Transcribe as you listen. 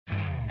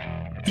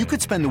You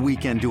could spend the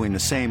weekend doing the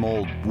same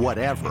old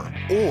whatever,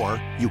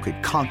 or you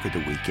could conquer the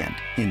weekend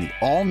in the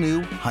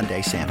all-new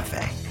Hyundai Santa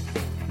Fe.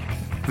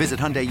 Visit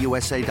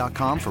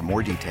HyundaiUSA.com for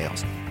more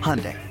details.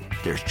 Hyundai,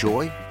 there's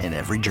joy in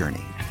every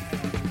journey.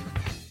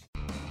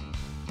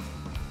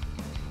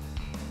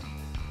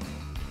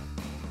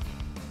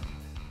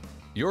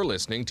 You're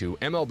listening to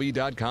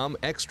MLB.com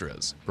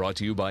Extras, brought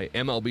to you by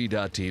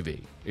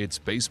MLB.tv. It's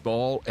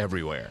baseball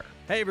everywhere.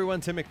 Hey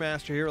everyone, Tim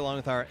McMaster here along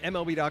with our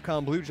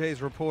MLB.com Blue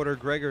Jays reporter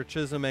Gregor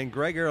Chisholm. And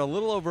Gregor, a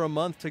little over a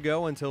month to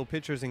go until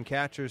pitchers and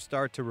catchers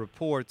start to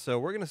report. So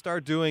we're going to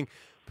start doing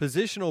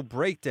positional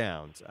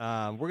breakdowns.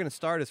 We're going to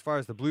start as far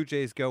as the Blue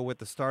Jays go with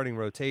the starting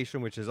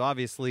rotation, which is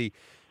obviously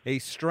a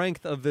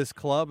strength of this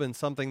club and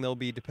something they'll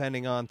be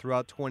depending on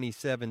throughout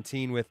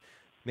 2017 with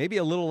maybe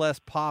a little less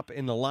pop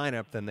in the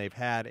lineup than they've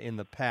had in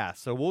the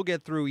past. So we'll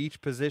get through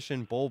each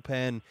position,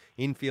 bullpen,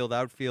 infield,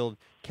 outfield,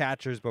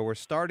 catchers, but we're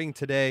starting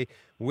today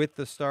with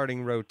the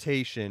starting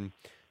rotation.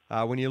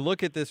 When you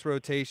look at this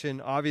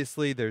rotation,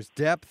 obviously there's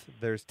depth,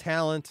 there's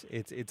talent.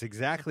 It's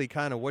exactly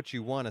kind of what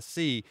you want to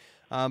see.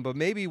 But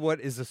maybe what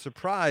is a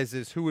surprise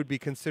is who would be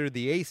considered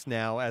the ace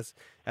now as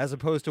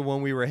opposed to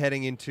when we were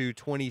heading into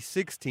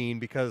 2016,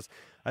 because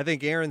I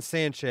think Aaron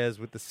Sanchez,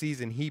 with the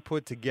season he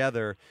put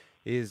together,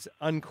 is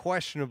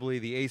unquestionably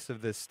the ace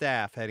of this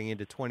staff heading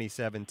into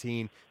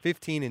 2017.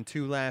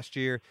 15-2 last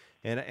year,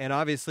 and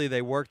obviously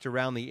they worked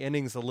around the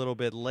innings a little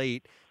bit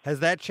late.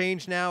 Has that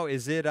changed now?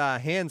 Is it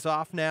hands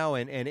off now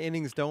and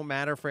innings don't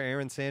matter for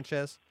Aaron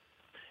Sanchez?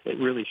 It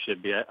really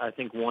should be. I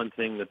think one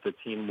thing that the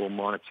team will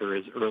monitor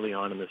is early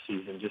on in the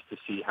season just to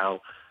see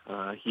how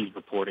he's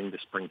reporting to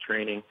spring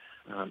training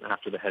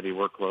after the heavy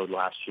workload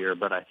last year.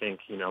 But I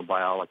think,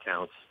 by all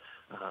accounts,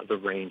 the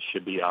range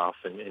should be off,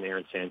 and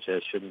Aaron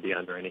Sanchez shouldn't be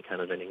under any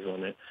kind of innings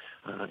limit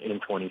in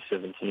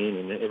 2017.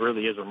 And it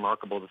really is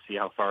remarkable to see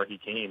how far he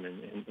came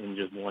in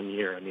just 1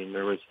 year. I mean,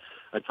 there was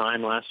a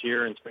time last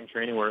year in spring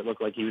training where it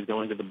looked like he was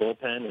going to the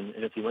bullpen,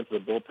 and if he went to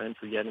the bullpen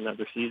for yet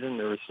another season,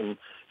 there was some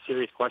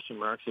serious question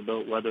marks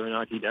about whether or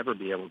not he'd ever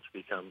be able to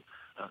become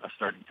a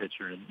starting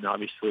pitcher. And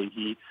obviously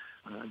he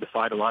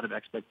defied a lot of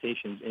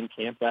expectations in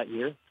camp that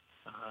year.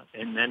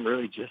 And then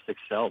really just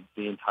excelled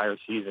the entire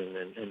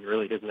season and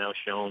really has now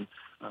shown,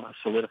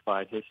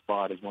 solidified his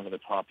spot as one of the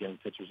top young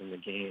pitchers in the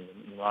game.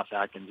 And Ross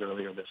Atkins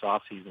earlier this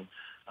offseason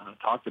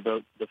talked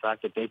about the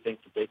fact that they think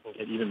that they can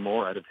get even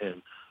more out of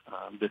him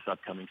this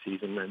upcoming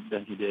season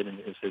than he did in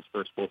his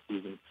first full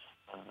season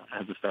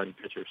as a starting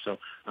pitcher. So,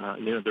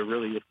 there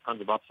really is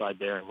tons of upside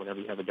there. And whenever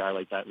you have a guy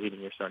like that leading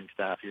your starting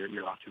staff,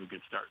 you're off to a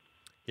good start.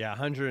 Yeah,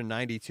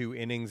 192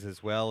 innings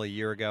as well a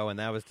year ago, and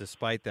that was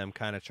despite them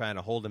kind of trying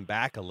to hold him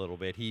back a little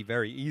bit. He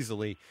very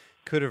easily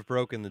could have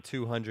broken the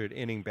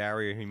 200-inning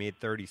barrier. He made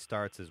 30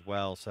 starts as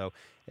well. So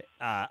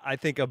I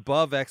think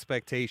above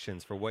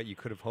expectations for what you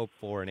could have hoped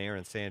for in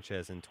Aaron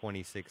Sanchez in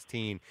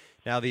 2016.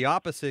 Now, the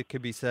opposite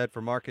could be said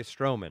for Marcus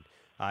Stroman.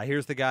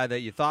 Here's the guy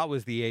that you thought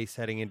was the ace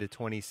heading into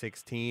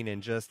 2016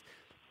 and just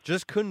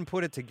couldn't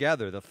put it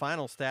together. The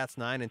final stats,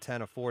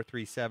 9-10, a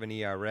 4.37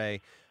 ERA.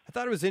 I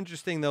thought it was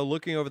interesting, though,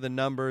 looking over the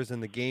numbers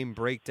and the game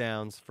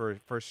breakdowns for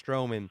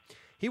Stroman.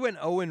 He went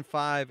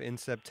 0-5 in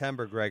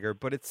September, Gregor,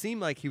 but it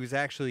seemed like he was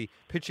actually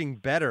pitching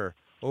better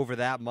over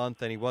that month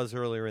than he was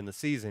earlier in the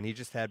season. He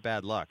just had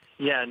bad luck.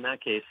 Yeah, in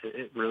that case,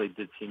 it really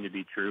did seem to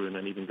be true. And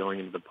then even going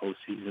into the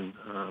postseason,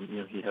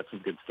 he had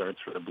some good starts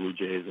for the Blue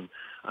Jays. And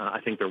I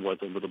think there was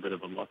a little bit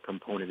of a luck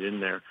component in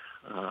there.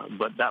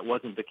 But that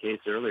wasn't the case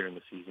earlier in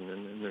the season.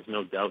 And there's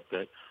no doubt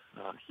that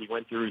he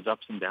went through his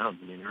ups and downs.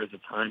 I mean, there was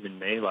a time in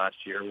May last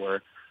year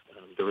where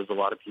there was a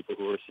lot of people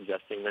who were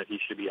suggesting that he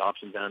should be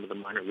optioned down to the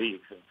minor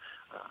leagues.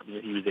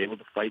 And he was able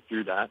to fight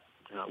through that.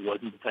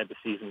 Wasn't the type of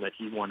season that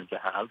he wanted to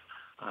have.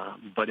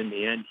 But in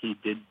the end, he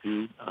did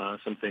do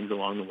some things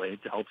along the way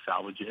to help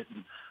salvage it.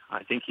 And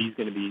I think he's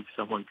going to be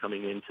someone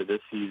coming into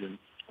this season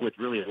with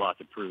really a lot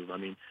to prove. I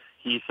mean,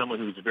 he's someone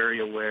who's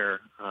very aware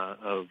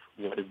of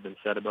what has been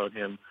said about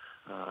him.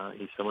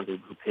 He's someone who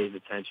pays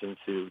attention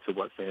to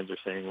what fans are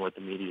saying, what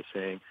the media is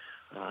saying.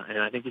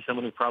 And I think he's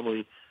someone who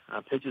probably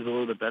pitches a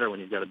little bit better when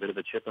he's got a bit of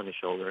a chip on his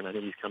shoulder. And I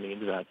think he's coming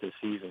into that this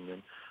season.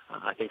 And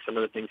I think some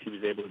of the things he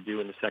was able to do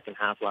in the second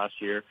half last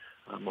year,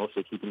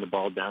 mostly keeping the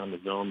ball down in the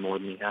zone more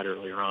than he had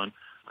earlier on,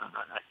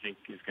 I think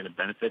is going to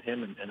benefit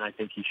him. And I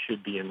think he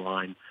should be in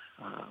line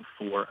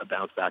for a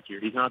bounce-back year.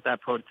 He's not that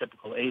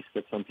prototypical ace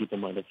that some people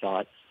might have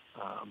thought,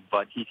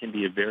 but he can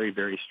be a very,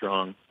 very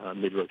strong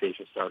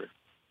mid-rotation starter.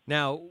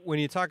 Now, when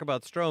you talk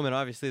about Stroman,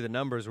 obviously the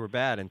numbers were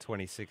bad in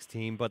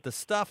 2016, but the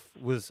stuff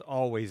was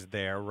always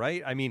there,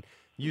 right? I mean,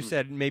 you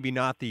said maybe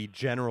not the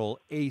general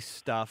ace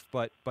stuff,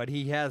 but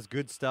he has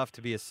good stuff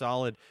to be a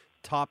solid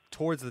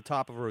towards the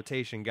top of a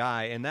rotation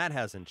guy, and that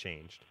hasn't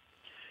changed.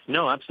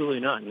 No,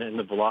 absolutely not. And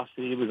the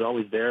velocity was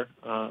always there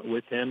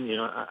with him.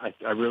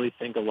 I really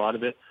think a lot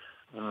of it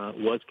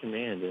was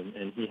command,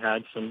 and he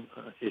had some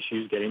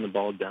issues getting the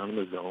ball down in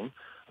the zone.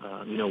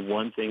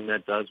 One thing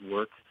that does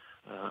work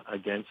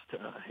against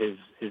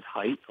his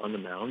height on the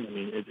mound. I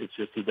mean, it's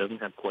just he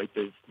doesn't have quite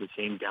the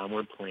same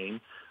downward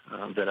plane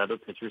that other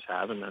pitchers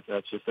have, and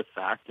that's just a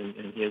fact,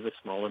 and he has a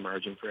smaller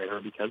margin for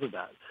error because of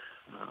that.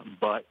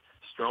 But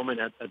Stroman,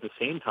 at the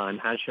same time,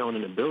 has shown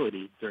an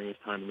ability during his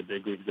time in the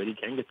big leagues that he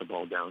can get the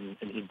ball down,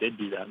 and he did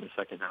do that in the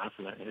second half,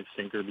 and his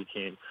sinker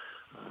became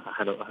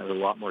had a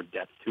lot more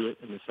depth to it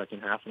in the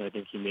second half, and I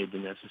think he made the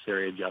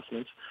necessary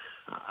adjustments.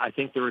 I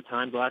think there were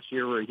times last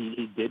year where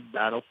he did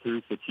battle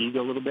through fatigue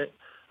a little bit,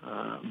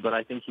 but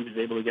I think he was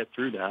able to get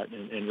through that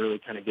and really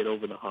kind of get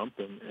over the hump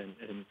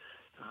and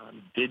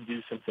did do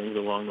some things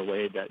along the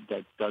way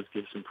that does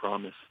give some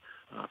promise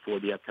for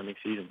the upcoming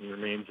season. He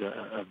remains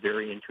a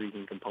very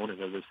intriguing component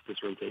of this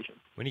rotation.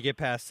 When you get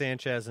past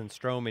Sanchez and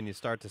Stroman, you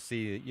start to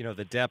see,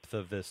 the depth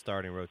of this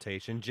starting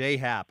rotation. Jay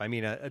Happ, I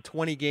mean, a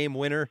 20-game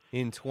winner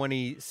in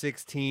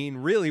 2016,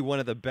 really one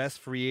of the best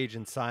free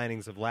agent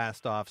signings of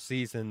last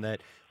offseason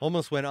that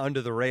almost went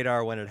under the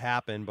radar when it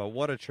happened, but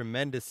what a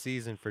tremendous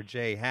season for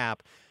Jay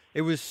Happ.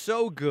 It was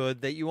so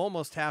good that you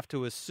almost have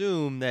to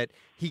assume that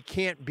he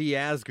can't be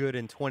as good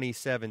in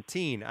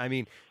 2017. I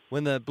mean,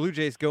 when the Blue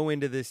Jays go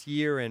into this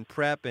year and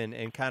prep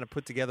and kind of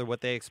put together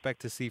what they expect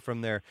to see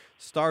from their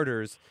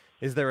starters,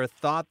 is there a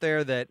thought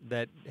there that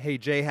hey,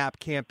 Jay Happ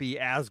can't be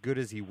as good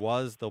as he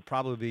was? There'll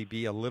probably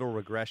be a little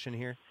regression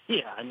here?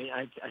 Yeah, I mean,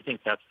 I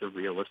think that's the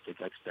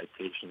realistic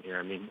expectation here.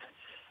 I mean,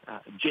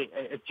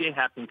 if Jay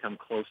Happ can come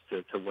close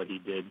to what he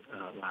did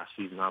last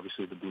season,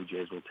 obviously the Blue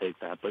Jays will take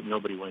that, but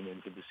nobody went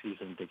into the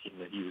season thinking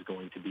that he was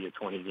going to be a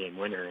 20-game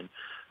winner, and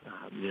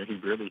he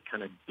really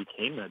kind of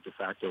became that de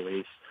facto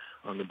ace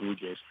on the Blue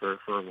Jays for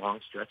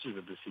long stretches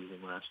of the season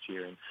last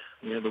year. And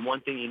the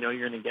one thing you're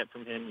going to get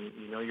from him,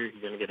 you're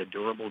going to get a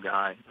durable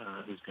guy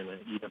who's going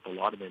to eat up a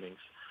lot of innings,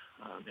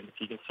 and if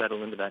he can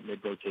settle into that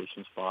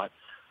mid-rotation spot,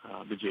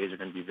 the Jays are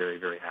going to be very,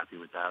 very happy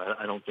with that.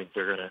 I don't think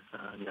they're going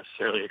to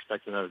necessarily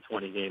expect another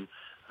 20-game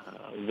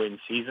win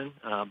season,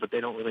 but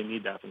they don't really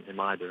need that from him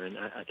either. And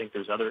I think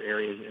there's other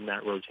areas in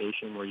that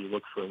rotation where you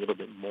look for a little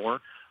bit more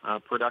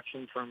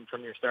production from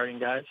your starting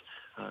guys,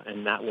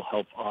 and that will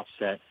help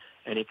offset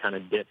any kind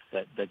of dip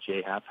that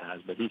Jay Happ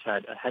has. But he's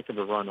had a heck of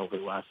a run over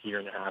the last year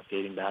and a half,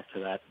 dating back to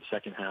that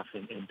second half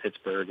in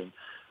Pittsburgh. And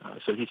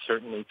so he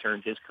certainly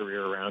turned his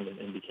career around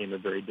and became a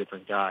very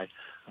different guy.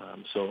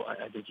 So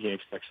I think he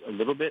expects a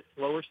little bit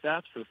lower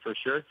stats for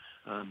sure,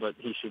 but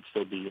he should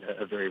still be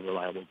a very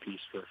reliable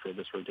piece for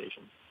this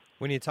rotation.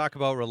 When you talk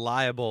about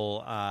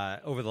reliable,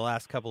 over the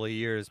last couple of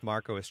years,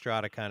 Marco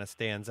Estrada kind of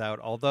stands out,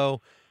 although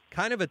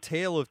kind of a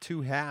tale of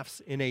two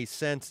halves in a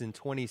sense in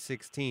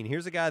 2016.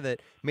 Here's a guy that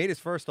made his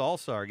first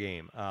All-Star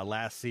game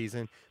last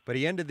season, but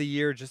he ended the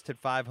year just at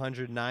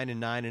 500,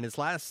 9-9. In his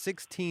last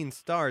 16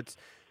 starts,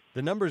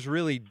 the numbers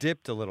really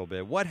dipped a little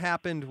bit. What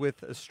happened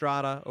with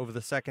Estrada over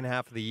the second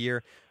half of the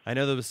year? I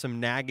know there was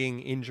some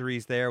nagging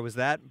injuries there. Was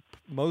that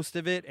most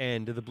of it?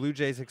 And do the Blue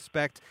Jays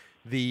expect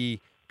the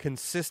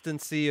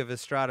consistency of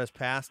Estrada's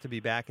past to be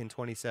back in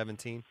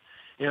 2017?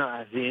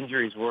 The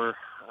injuries were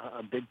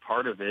a big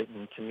part of it,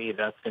 and to me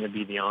that's going to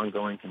be the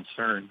ongoing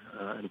concern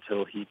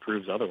until he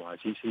proves otherwise.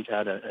 He's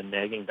had a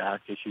nagging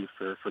back issue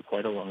for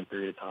quite a long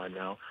period of time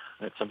now.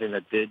 It's something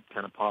that did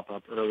kind of pop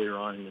up earlier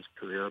on in his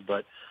career,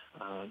 but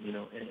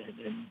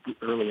and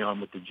early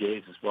on with the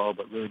Jays as well,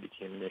 but really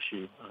became an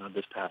issue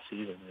this past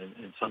season,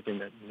 and something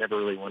that never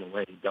really went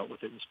away. He dealt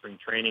with it in spring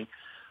training,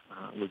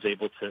 was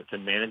able to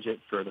manage it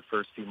for the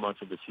first few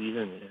months of the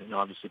season, and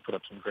obviously put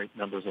up some great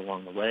numbers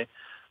along the way.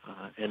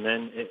 And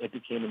then it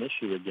became an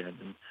issue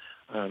again.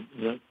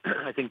 And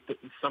I think that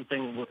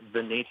something,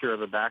 the nature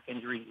of a back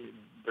injury,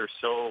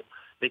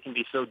 they can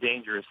be so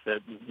dangerous that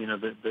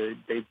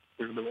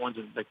they're the ones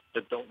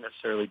that don't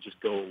necessarily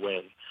just go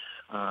away.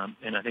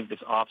 And I think this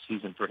off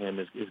season for him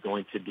is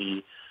going to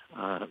be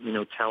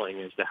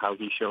telling as to how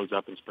he shows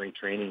up in spring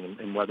training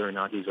and whether or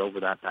not he's over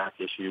that back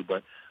issue.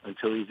 But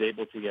until he's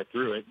able to get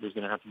through it, there's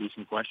going to have to be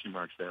some question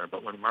marks there.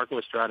 But when Marco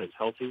Estrada is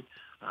healthy,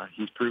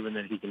 he's proven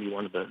that he can be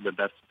one of the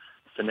best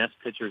finesse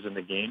pitchers in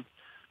the game.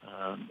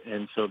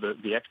 And so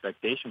the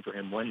expectation for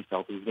him when he's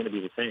healthy is going to be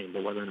the same,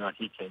 but whether or not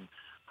he can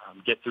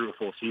get through a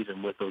full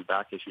season with those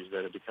back issues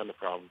that have become a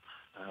problem,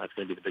 that's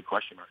going to be the big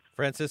question mark.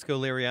 Francisco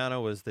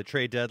Liriano was the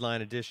trade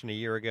deadline addition a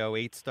year ago,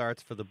 8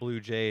 starts for the Blue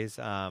Jays.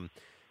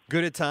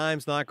 Good at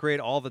times, not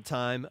great all the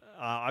time.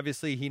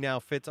 Obviously, he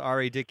now fits.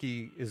 R.A.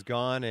 Dickey is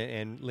gone,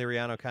 and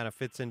Liriano kind of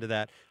fits into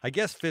that, I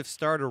guess, fifth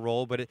starter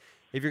role. But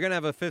if you're going to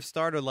have a fifth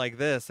starter like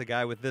this, a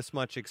guy with this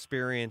much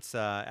experience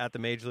at the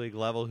major league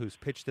level who's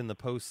pitched in the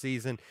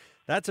postseason,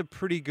 that's a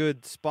pretty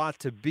good spot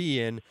to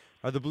be in.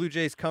 Are the Blue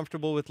Jays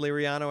comfortable with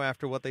Liriano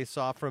after what they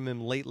saw from him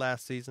late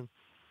last season?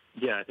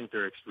 Yeah, I think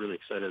they're really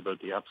excited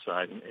about the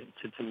upside. And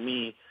to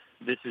me,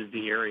 this is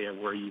the area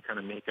where you kind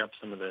of make up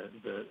some of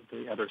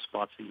the other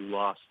spots that you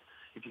lost.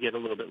 If you get a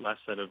little bit less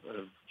out of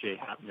Jay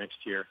Happ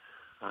next year,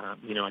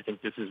 I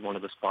think this is one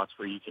of the spots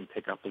where you can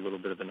pick up a little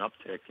bit of an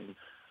uptick. And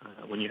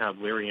when you have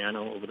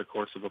Liriano over the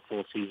course of a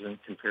full season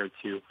compared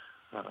to,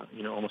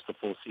 almost a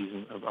full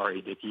season of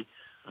R.A. Dickey,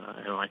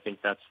 I think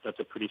that's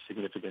a pretty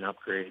significant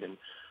upgrade. And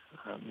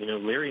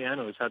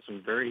Liriano has had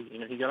some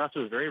he got off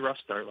to a very rough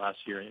start last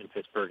year in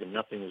Pittsburgh, and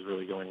nothing was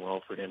really going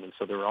well for him. And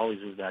so there always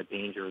is that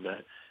danger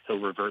that he'll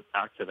revert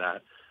back to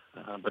that.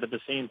 But at the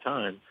same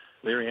time,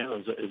 Liriano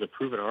is a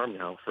proven arm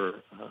now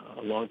for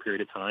a long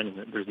period of time,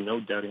 and there's no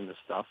doubting the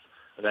stuff.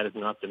 That is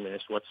not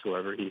diminished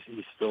whatsoever. He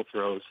still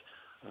throws,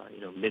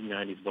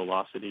 mid-90s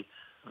velocity.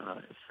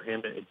 For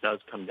him, it does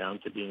come down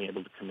to being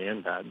able to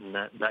command that, and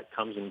that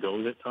comes and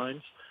goes at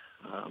times.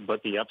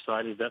 But the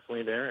upside is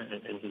definitely there,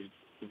 and he's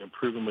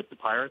proven with the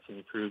Pirates, and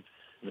he proved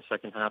in the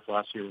second half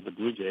last year with the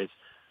Blue Jays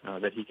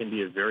that he can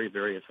be a very,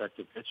 very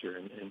effective pitcher.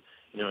 And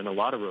in a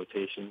lot of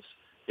rotations,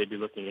 they'd be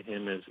looking at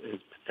him as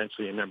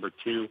potentially a number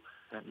 2,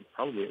 and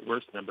probably at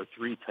worst number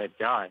 3 type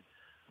guy.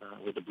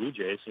 With the Blue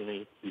Jays,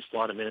 you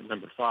slot him in at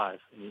number 5,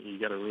 and you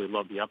got to really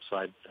love the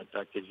upside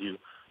that gives you,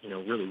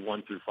 really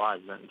 1 through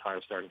 5 in that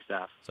entire starting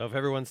staff. So if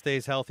everyone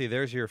stays healthy,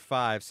 there's your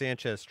 5: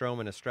 Sanchez,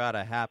 Stroman,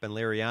 Estrada, Happ, and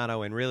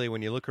Liriano. And really,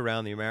 when you look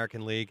around the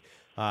American League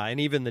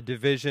and even the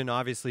division,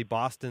 obviously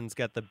Boston's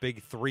got the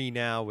big 3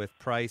 now with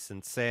Price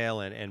and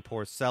Sale and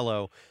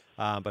Porcello.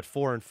 But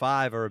 4 and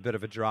 5 are a bit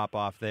of a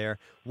drop-off there.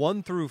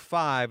 1 through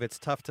 5, it's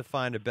tough to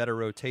find a better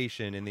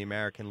rotation in the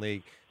American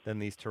League than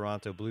these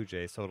Toronto Blue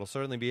Jays. So it'll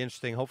certainly be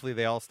interesting. Hopefully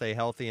they all stay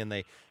healthy and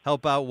they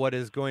help out what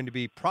is going to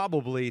be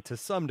probably, to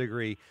some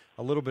degree,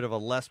 a little bit of a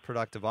less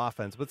productive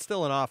offense, but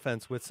still an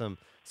offense with some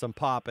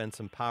pop and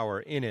some power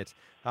in it.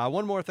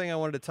 One more thing I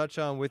wanted to touch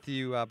on with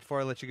you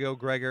before I let you go,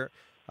 Gregor.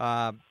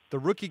 The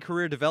Rookie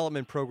Career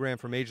Development Program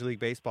for Major League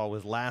Baseball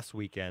was last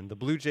weekend. The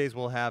Blue Jays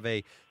will have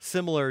a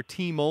similar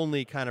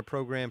team-only kind of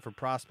program for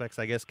prospects,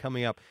 I guess,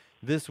 coming up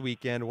this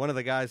weekend. One of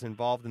the guys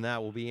involved in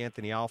that will be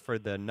Anthony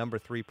Alford, the number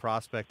 3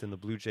 prospect in the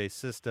Blue Jays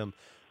system.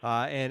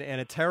 And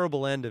a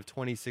terrible end of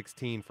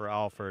 2016 for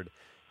Alford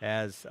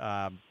as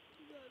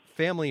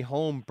family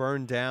home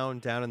burned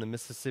down in the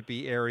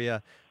Mississippi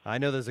area. I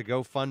know there's a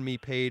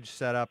GoFundMe page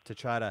set up to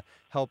try to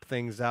help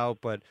things out,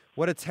 but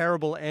what a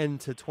terrible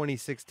end to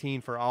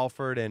 2016 for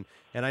Alford. And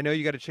I know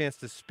you got a chance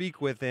to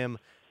speak with him.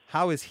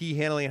 How is he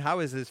handling it? How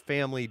is his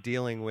family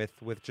dealing with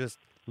just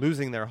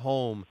losing their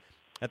home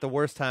at the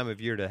worst time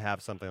of year to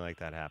have something like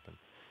that happen?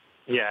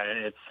 Yeah,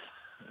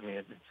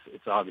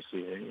 it's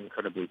obviously an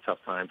incredibly tough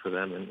time for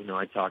them. And,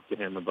 I talked to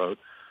him about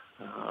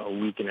a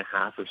week and a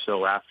half or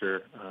so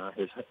after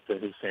his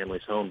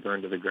family's home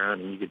burned to the ground,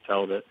 and you could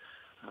tell that,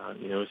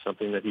 it was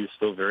something that he was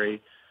still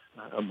very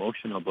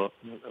emotional about,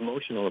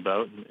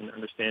 and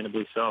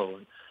understandably so.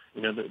 And,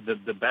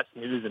 the best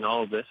news in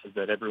all of this is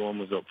that everyone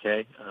was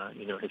okay.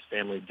 His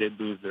family did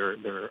lose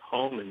their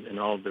home and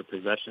all of their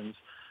possessions,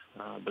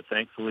 but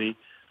thankfully,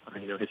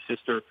 his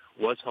sister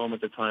was home at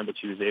the time, but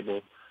she was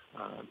able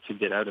to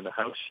get out of the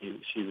house.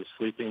 She was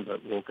sleeping,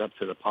 but woke up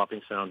to the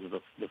popping sounds of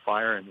the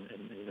fire, and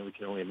we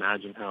can only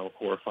imagine how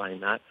horrifying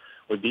that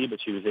would be. But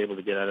she was able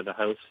to get out of the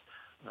house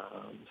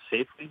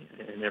safely,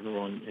 and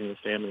everyone in the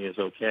family is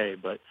okay.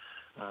 But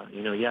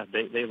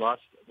they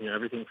lost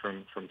everything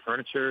from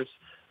furnitures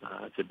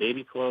to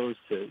baby clothes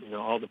to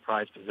all the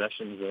prized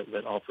possessions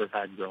that Alford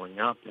had growing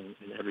up, and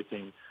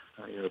everything.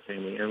 The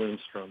family heirlooms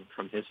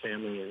from his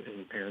family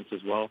and parents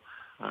as well.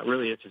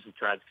 Really, it's just a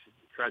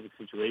tragic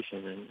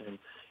situation,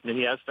 and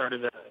he has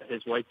started.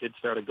 His wife did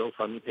start a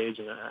GoFundMe page,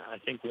 and I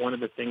think one of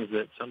the things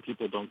that some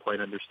people don't quite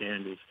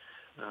understand is,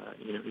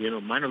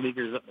 minor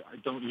leaguers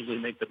don't usually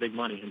make the big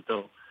money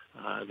until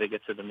they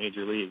get to the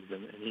major leagues,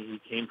 and he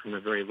came from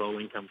a very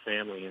low-income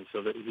family, and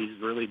so that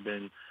he's really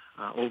been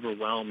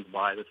overwhelmed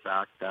by the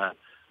fact that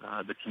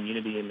the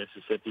community in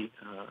Mississippi,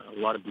 a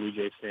lot of Blue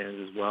Jays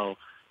fans as well,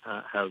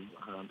 have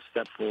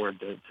stepped forward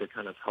to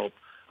kind of help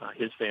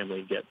his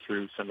family get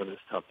through some of this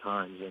tough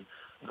times. And,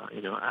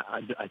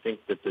 I think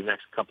that the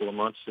next couple of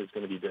months is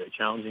going to be very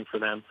challenging for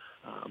them.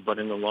 But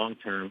in the long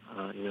term,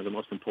 the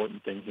most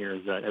important thing here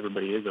is that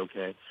everybody is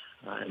okay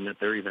and that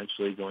they're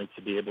eventually going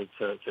to be able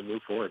to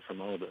move forward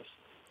from all of this.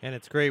 And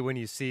it's great when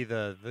you see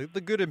the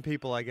good in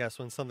people, I guess,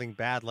 when something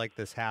bad like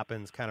this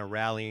happens, kind of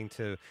rallying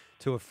to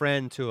a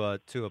friend, to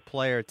a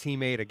player,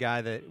 teammate, a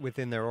guy that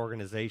within their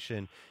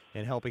organization,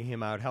 and helping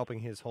him out,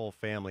 helping his whole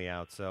family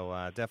out.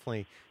 So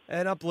definitely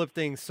an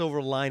uplifting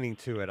silver lining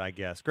to it, I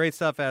guess. Great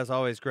stuff as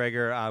always,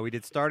 Gregor. We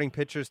did starting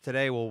pitchers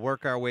today. We'll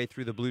work our way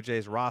through the Blue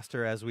Jays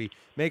roster as we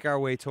make our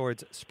way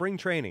towards spring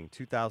training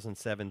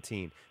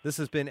 2017. This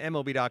has been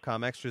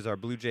MLB.com Extras, our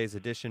Blue Jays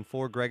edition.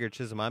 For Gregor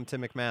Chisholm, I'm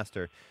Tim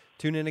McMaster.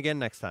 Tune in again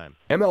next time.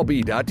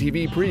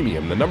 MLB.tv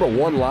Premium, the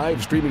 #1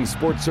 live streaming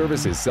sports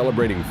service, is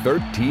celebrating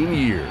 13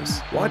 years.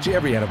 Watch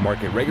every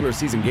out-of-market regular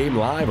season game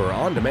live or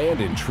on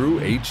demand in true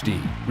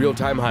HD.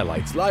 Real-time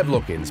highlights, live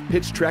look-ins,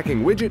 pitch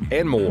tracking widget,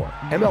 and more.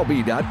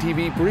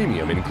 MLB.tv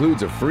Premium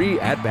includes a free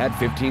At-Bat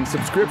 15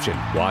 subscription.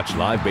 Watch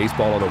live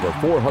baseball on over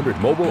 400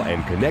 mobile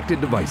and connected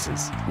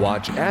devices.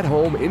 Watch at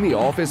home, in the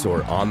office,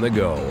 or on the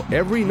go,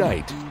 every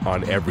night,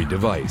 on every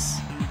device.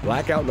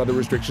 Blackout and other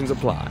restrictions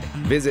apply.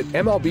 Visit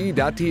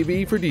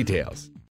MLB.tv for details.